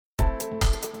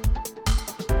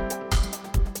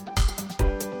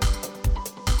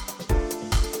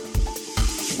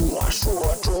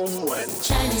说中文。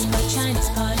 Chinese pot, Chinese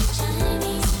pot,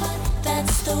 Chinese pot.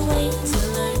 That's the way to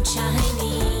learn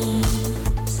Chinese.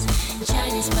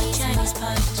 Chinese pot, Chinese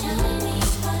pot,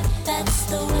 Chinese pot. That's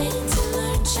the way to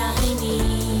learn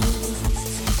Chinese.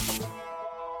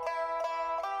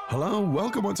 Hello,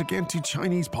 welcome once again to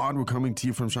Chinese Pod. We're coming to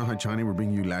you from Shanghai, China. We're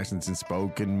bringing you lessons in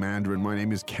spoken Mandarin. My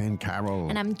name is Ken Carroll.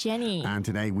 And I'm Jenny. And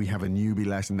today we have a newbie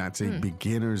lesson. That's a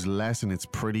beginner's lesson. It's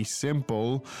pretty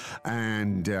simple.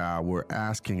 And we're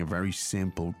asking a very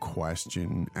simple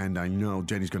question. And I know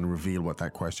Jenny's going to reveal what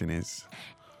that question is.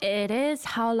 It is,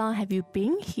 how long have you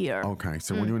been here? Okay,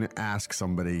 so when you want to ask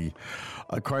somebody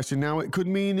a question, now it could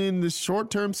mean in the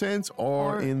short-term sense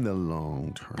or in the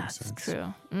long-term That's sense.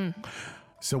 true.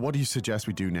 So what do you suggest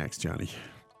we do next, Johnny?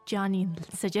 Johnny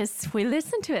suggests we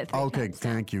listen to it. Okay,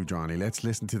 thank you, Johnny. Let's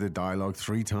listen to the dialogue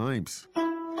 3 times.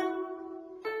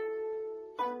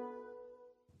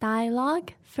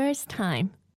 Dialogue first time.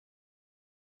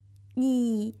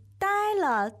 你待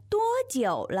了多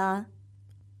久了？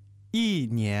 1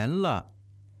年了，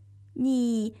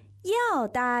你要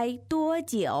待多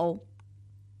久？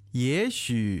 也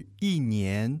许1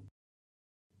年。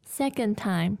 Second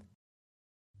time.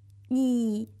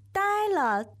 你待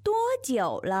了多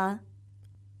久了？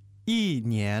 1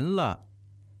年了，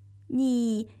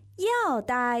你要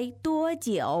待多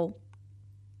久？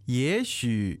 也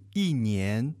许1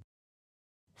年。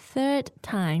 Third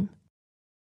time.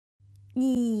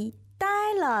 你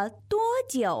待了多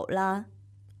久了？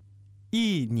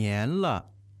 1年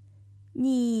了，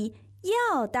你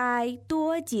要待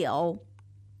多久？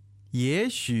 也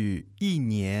许1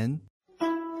年。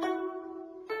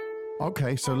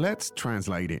 Okay, so let's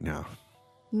translate it now.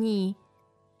 你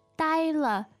待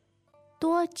了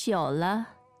多久了？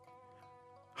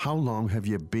 How long have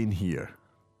you been here?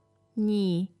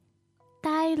 你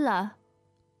待了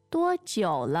多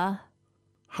久了？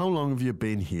 How long have you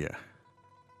been here?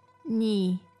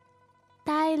 你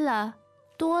待了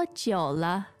多久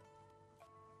了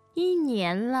？1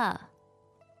年了，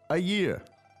 A year.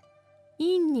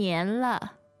 1年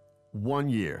了， 1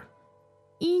 year.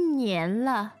 1年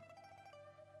了。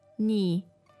你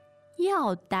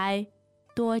要待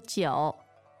多久？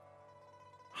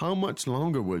 How much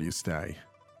longer will you stay?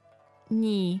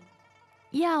 你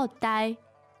要待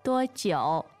多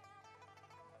久？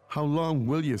 How long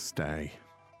will you stay?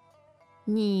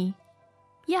 你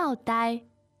要待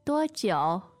多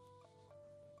久？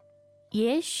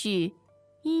也许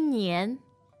1年，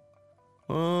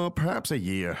 Perhaps a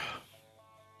year.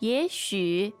 也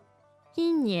许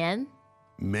1年，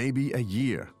 Maybe a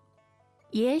year.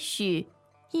 也许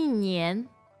1年。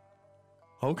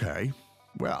 Okay.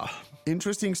 Well,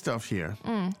 interesting stuff here.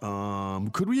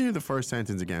 Could we hear the first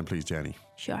sentence again, please, Jenny?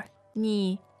 Sure.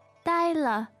 你待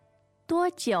了多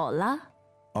久了？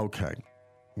 Okay.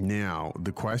 Now,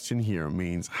 the question here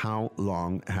means how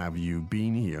long have you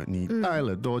been here? 你待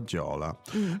了多久了?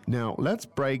 Now, let's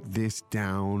break this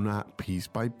down piece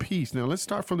by piece. Now, let's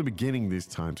start from the beginning this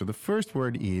time. So the first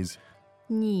word is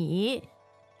你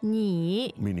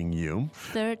meaning you.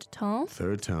 third tone.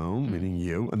 Third tone meaning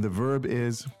you. And the verb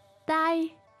is 待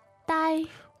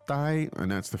dai, and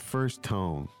that's the first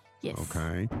tone. Yes.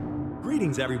 Okay.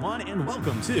 Greetings, everyone, and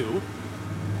welcome to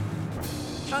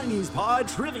Chinese Pod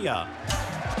Trivia.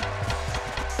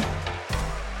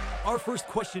 Our first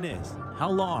question is, how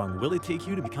long will it take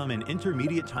you to become an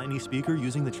intermediate Chinese speaker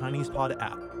using the Chinese Pod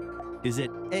app? Is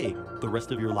it A, the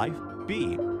rest of your life?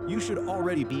 B, you should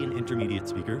already be an intermediate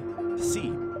speaker?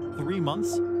 C, 3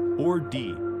 months? Or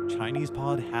D, Chinese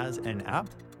Pod has an app?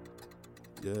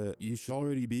 You should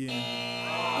already be in.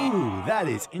 Ooh, that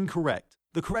is incorrect.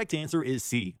 The correct answer is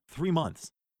C, 3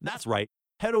 months. That's right.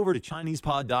 Head over to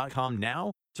ChinesePod.com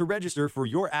now to register for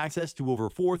your access to over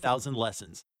 4,000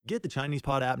 lessons. Get the Chinese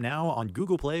Pod app now on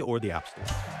Google Play or the App Store.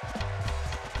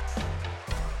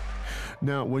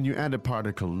 Now, when you add a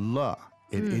particle la,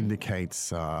 it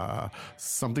indicates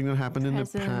something that happened in the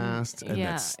Hasn't- past and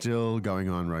yeah. that's still going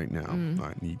on right now.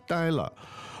 Right, 你待了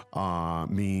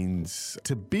means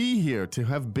to be here, to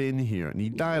have been here. 你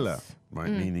待了 right,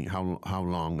 meaning how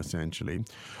long essentially.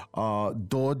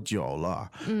 多久了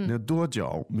Now, 多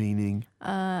久 meaning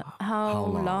how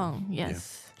long? long?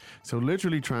 Yes. so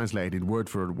literally translated word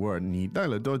for word. 你待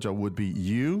了多久 would be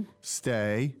you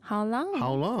stay How long?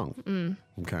 how long?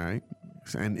 Okay.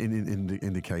 And in the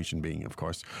indication being, of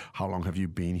course, how long have you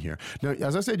been here? Now,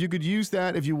 as I said, you could use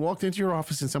that if you walked into your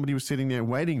office and somebody was sitting there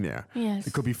waiting there. Yes.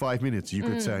 It could be 5 minutes. You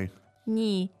could say,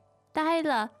 你待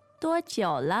了多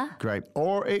久了？ great.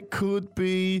 Or it could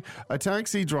be a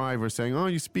taxi driver saying, oh,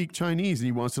 you speak Chinese. And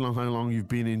he wants to know how long you've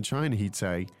been in China. He'd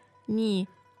say, 你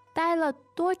待了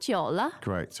多久了？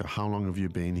 Great. So how long have you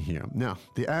been here? Now,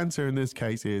 the answer in this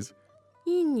case is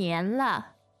一年了，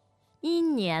一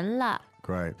年了，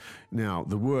 great. Now,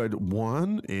 the word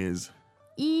one is,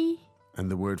 一 and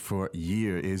the word for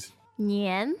year is,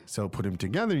 年， so put them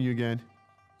together you get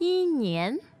一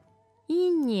年，一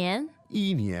年，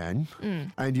 一年.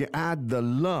 And you add the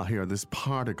la here, this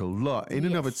particle la. In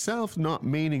and of Yes. itself, not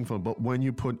meaningful, but when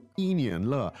you put 一年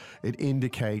了, it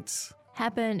indicates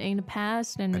happened in the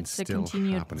past and and it's a still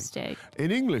continued happening. state.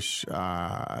 In English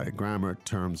grammar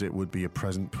terms, it would be a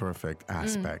present perfect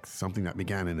aspect, something that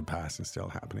began in the past and still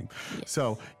happening.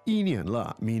 So, 一年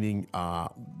了, meaning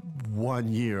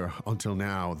 1 year until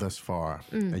now, thus far,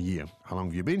 a year. How long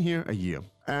have you been here? A year.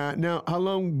 Now, how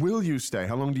long will you stay?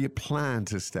 How long do you plan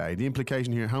to stay? The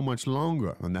implication here, how much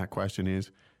longer? And that question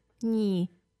is, 你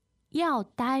要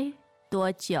待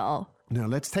多久？ now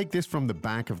let's take this from the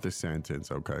back of the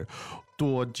sentence, okay?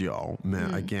 多久,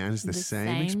 again, is the, The same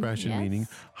same, expression yes. meaning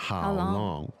how How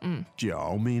long? long.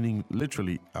 久 meaning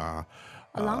literally A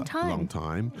long time. long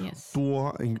time. Yes.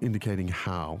 多 indicating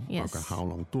how. Yes. Okay, how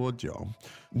long? 多久.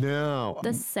 Now,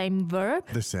 The same verb?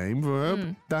 the same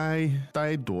verb.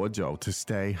 待多久 to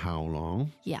stay how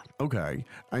long. Yeah. Okay.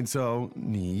 And so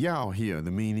你要 here, the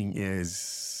meaning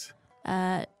is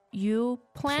You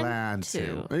plan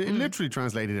to. Literally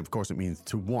translated, of course, it means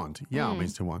to want. Yeah,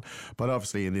 means to want. But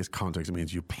obviously, in this context, it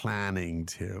means you're planning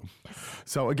to.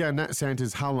 So again, that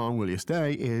sentence, how long will you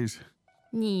stay, is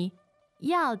你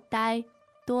要待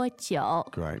多久？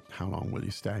 great. How long will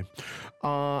you stay?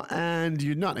 And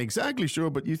you're not exactly sure,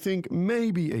 but you think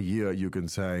maybe a year you can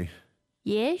say,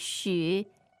 也许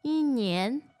一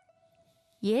年，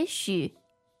也许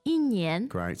一年。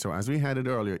 great. So as we had it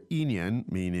earlier, 一年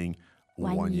meaning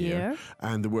 1 1 year. year.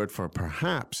 And the word for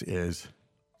perhaps is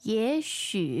也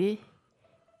许，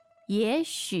也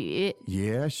许，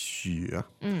也许.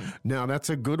 Now, that's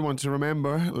a good one to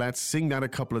remember. Let's sing that a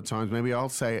couple of times. Maybe I'll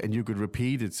say it and you could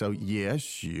repeat it. So, 也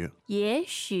许,也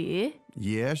许，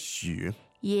也许.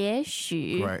 也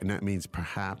许。 Right, and that means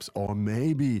perhaps or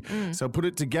maybe. So put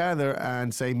it together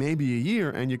and say maybe a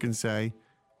year, and you can say,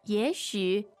 也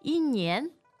许一年。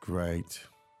 great,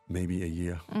 maybe a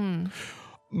year.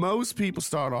 Most people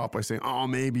start off by saying, oh,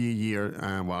 maybe a year.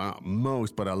 Well, not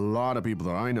most, but a lot of people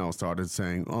that I know started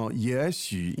saying, oh, 也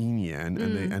许一年.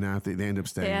 And after they end up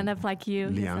saying, They end up like you.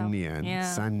 2年, Yeah.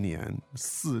 3年,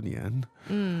 4年.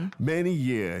 Many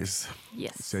years.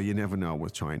 Yes. So you never know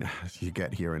with China. You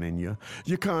get here and then you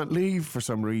can't leave for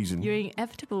some reason. You're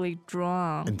inevitably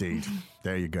drawn. Indeed.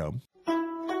 There you go.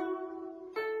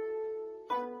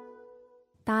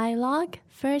 Dialogue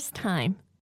first time.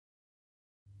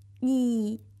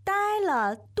 你待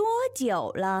了多久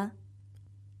了？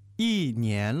一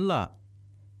年了，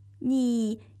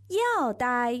你要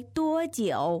待多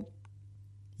久？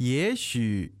也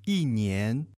许一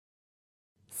年。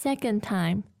 Second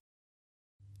time.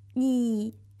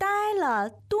 你待了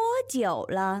多久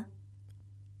了？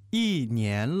一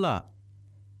年了，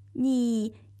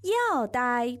你要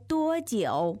待多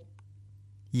久？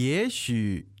也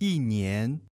许一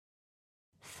年。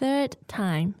 Third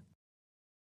time.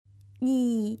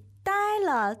 你待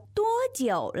了多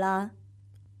久了？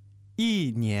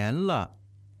一年了，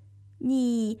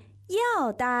你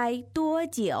要待多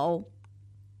久？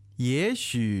也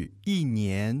许一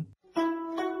年。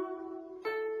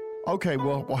 Okay,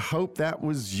 well, I hope that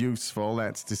was useful.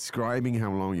 That's describing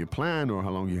how long you plan or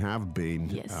how long you have been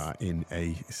Yes. In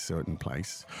a certain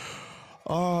place.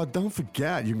 Don't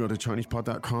forget, you can go to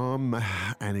ChinesePod.com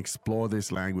and explore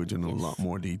this language in a lot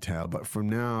more detail. But for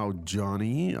now,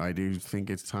 Johnny, I do think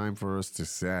it's time for us to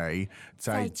say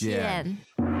再见. 再见.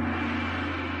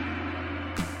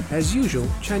 As usual,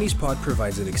 ChinesePod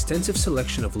provides an extensive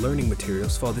selection of learning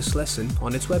materials for this lesson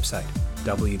on its website,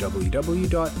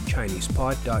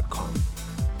 www.chinesepod.com.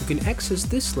 You can access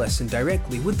this lesson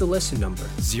directly with the lesson number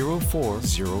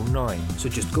 0409 So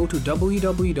just go to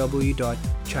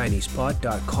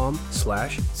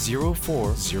www.chinesepod.com/0409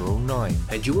 0409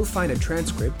 and you will find a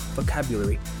transcript,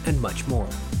 vocabulary, and much more.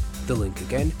 The link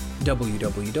again,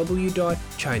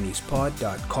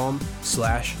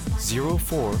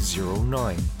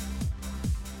 www.chinesepod.com/0409